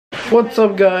What's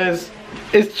up, guys?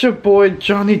 It's your boy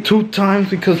Johnny 2 times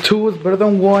because 2 is better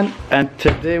than 1. And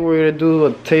today we're gonna do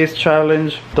a taste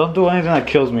challenge. Don't do anything that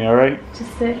kills me, alright?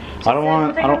 Just sit.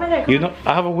 You know,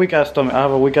 I have a weak ass stomach.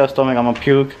 I'm a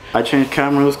puke. I changed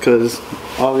cameras because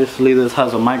obviously this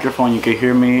has a microphone. You can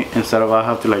hear me instead of I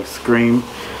have to like scream.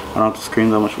 I don't have to scream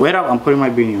that much. Wait up, I'm putting my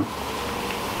beanie on.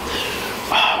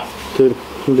 Dude,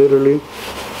 literally.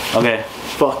 Okay,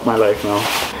 fuck my life now.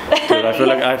 Dude, I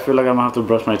feel like I'm gonna have to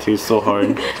brush my teeth so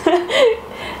hard.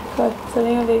 Good,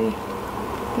 sitting a baby.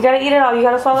 You gotta eat it all. You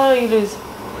gotta swallow it or you lose.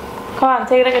 Come on,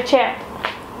 take it like a champ.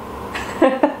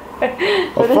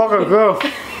 Oh fuck a girl.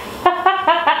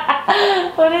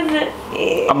 What is it?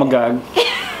 I'm a gag.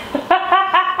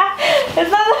 It's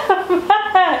not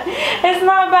bad. It's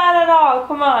not bad at all.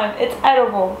 Come on, it's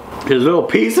edible. There's little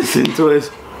pieces into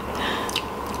this.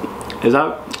 Is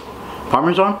that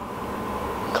Parmesan?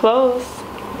 Close.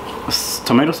 It's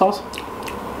tomato sauce?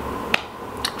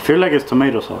 I feel like it's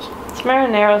tomato sauce. It's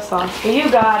marinara sauce, but you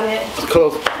got it. It's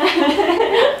close.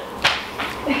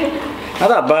 Not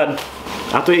that bad.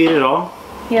 I have to eat it all?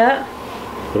 Yeah.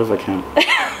 What if I can't?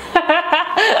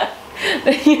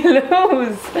 Then you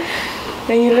lose.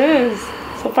 Then you lose.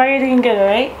 So far you're doing good,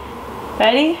 alright?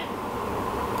 Ready?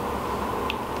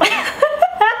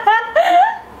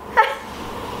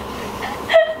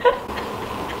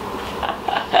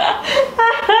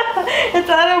 It's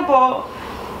edible.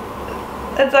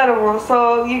 It's edible,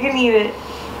 so you can eat it.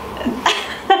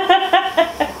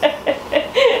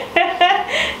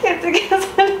 You have to guess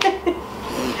what it is.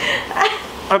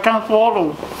 I can't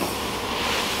swallow.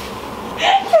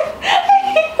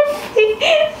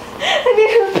 I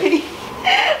need a pee.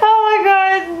 Oh my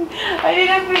god. I need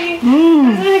a pee.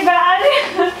 This is really bad.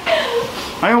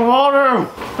 I need water.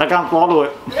 I can't swallow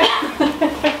it.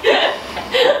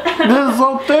 This is so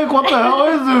thick. What the hell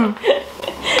is it?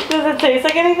 Does it taste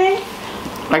like anything?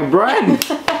 Like bread. It's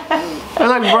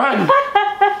like bread.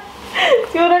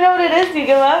 Do you want to know what it is? Do you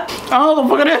give up? I don't know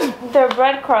what the fuck it is. They're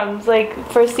breadcrumbs, like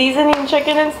for seasoning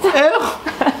chicken and stuff. Ew.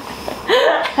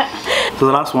 So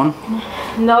the last one?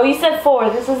 No, you said 4.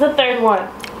 This is the 3rd one.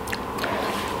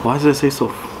 Why does it say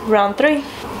so? Round 3.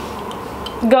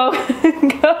 Go.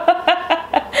 Go.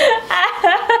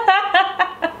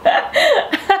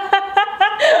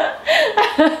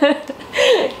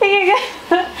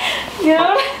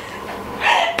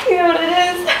 You know what it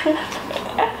is?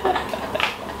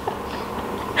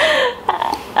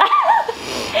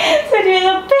 So you're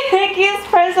the pickiest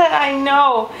person I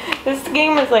know. This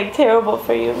game is like terrible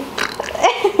for you.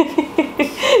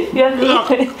 You have to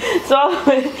eat it. Swallow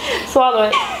it. Swallow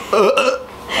it.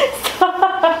 Stop.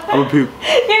 I'm a puke.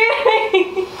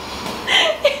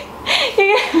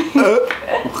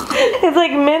 It's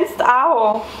like minced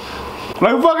owl.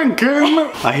 Like fucking kidding me?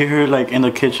 I hear her like in the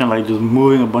kitchen like just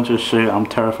moving a bunch of shit. I'm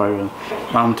terrified.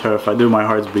 I'm terrified. Dude, my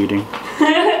heart's beating.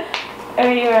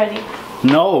 Are you ready?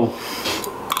 No.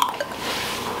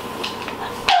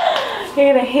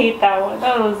 You're gonna hate that one.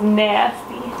 That was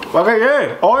nasty. Okay,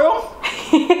 yeah. Oil?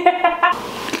 Yeah.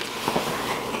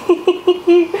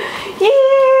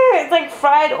 Yeah. It's like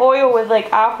fried oil with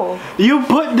like apple. You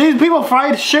put these people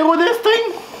fried shit with this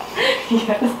thing?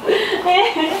 Yes.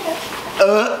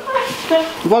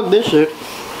 Fuck this shit.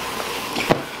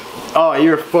 Oh,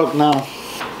 you're fucked now.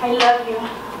 I love you.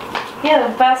 You're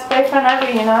the best boyfriend ever,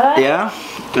 you know that? Yeah?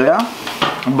 Yeah?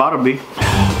 I'm about to be.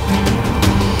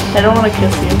 I don't want to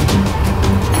kiss you.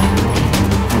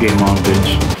 Game on, bitch.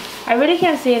 I really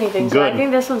can't see anything, so Good. I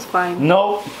think this one's fine.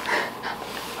 No.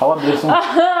 How about this one?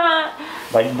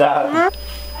 Like that. I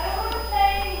don't want to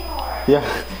play anymore. Yeah,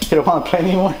 you don't want to play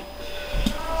anymore?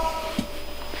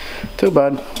 Too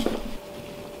bad.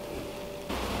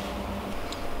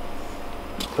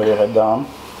 Put your head down.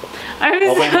 I'm Open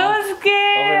your so mouth.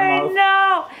 scared. Open your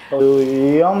No. Oh,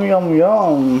 yum, yum,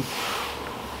 yum.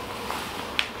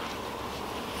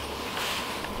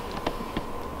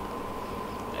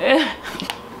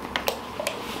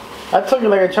 I took you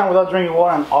like a champ without drinking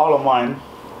water and all of mine.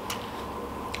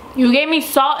 You gave me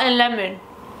salt and lemon.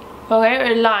 Okay,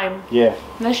 or lime. Yeah.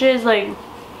 That shit is like,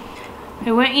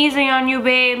 I went easy on you,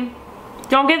 babe.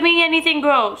 Don't give me anything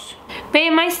gross.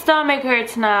 Babe, my stomach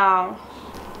hurts now.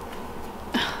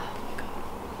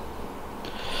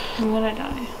 I'm gonna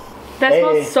die. That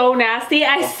smells so nasty.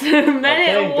 I smell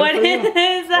it. What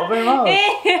is that? Open your mouth.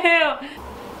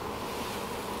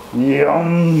 Ew.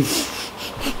 Yum.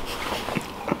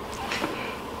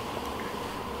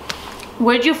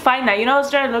 Where'd you find that? You know I was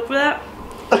trying to look for that?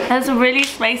 That's really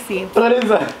spicy. What is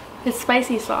that? It's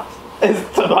spicy sauce. It's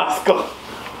Tabasco.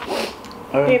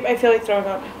 Babe, I feel like throwing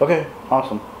up. Okay,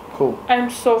 awesome. Cool. cool. I'm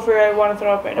so free. I want to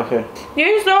throw up right now. Okay.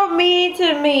 You're so mean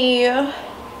to me. You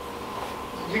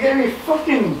gave me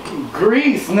fucking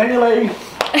grease, nigga.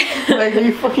 Like, are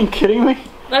you fucking kidding me?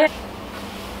 Okay.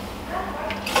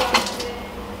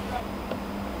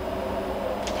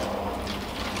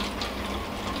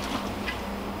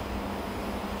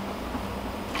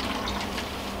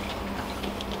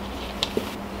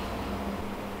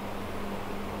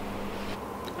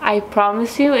 I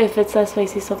promise you, if it's that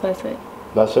spicy stuff, that's it.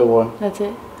 That's it, one. That's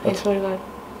it. I swear to God.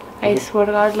 I swear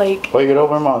to God, like. Wait, get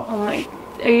over my mouth. Oh my.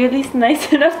 Are you at least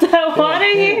nice enough to have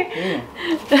water here?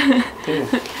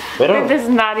 If there's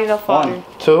not enough water. 1,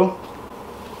 2.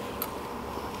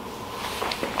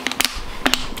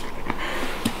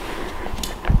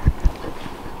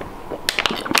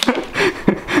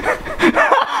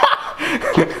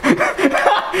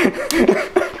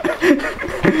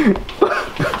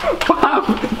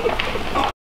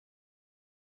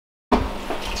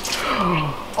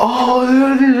 Oh,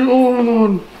 that is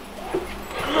on.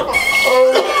 Oh.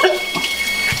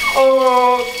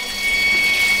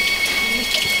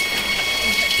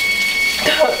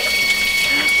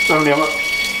 I'm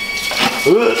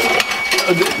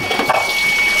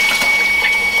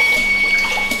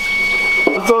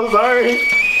so sorry.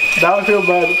 Now I feel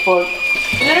bad as fuck.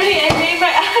 Literally, I made my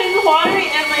eyes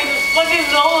watery and my fucking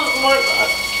nose more.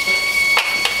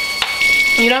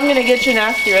 You know I'm gonna get you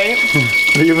nasty, right?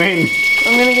 What do you mean?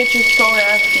 I'm gonna get you so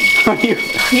nasty.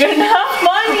 You're not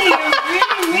funny. You're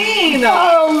really mean.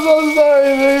 I'm so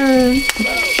sorry, baby.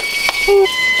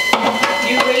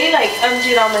 You really like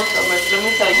emptied out my stomach. Let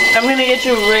me tell you. I'm gonna get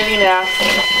you really nasty.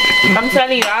 I'm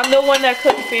telling you, I'm the one that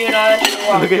cooked for you and all that shit.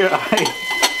 Look at your eyes.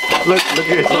 Look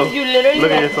at yourself. You literally.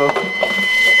 Look at yourself.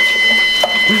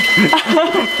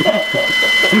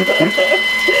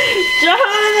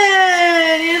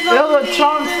 Jonathan, you're so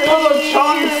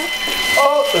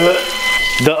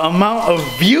The amount of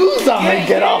views I'm gonna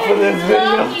get off of this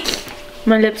video.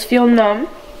 My lips feel numb.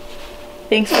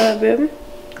 Thanks for that, babe.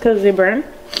 Because they burn.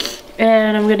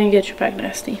 And I'm gonna get you back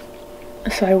nasty.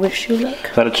 So I wish you luck.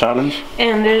 Is that a challenge?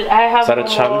 And I have no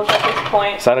morals at this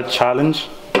point. Is that a challenge?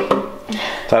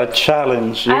 Is that a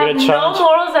challenge? You're I have no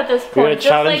morals at this point.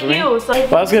 Just like me? you. So well,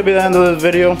 that's gonna be the end of this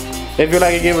video. If you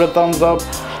like it, give it a thumbs up.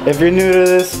 If you're new to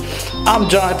this, I'm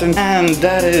Jonathan, and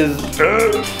that is.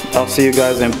 I'll see you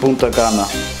guys in Punta Cana.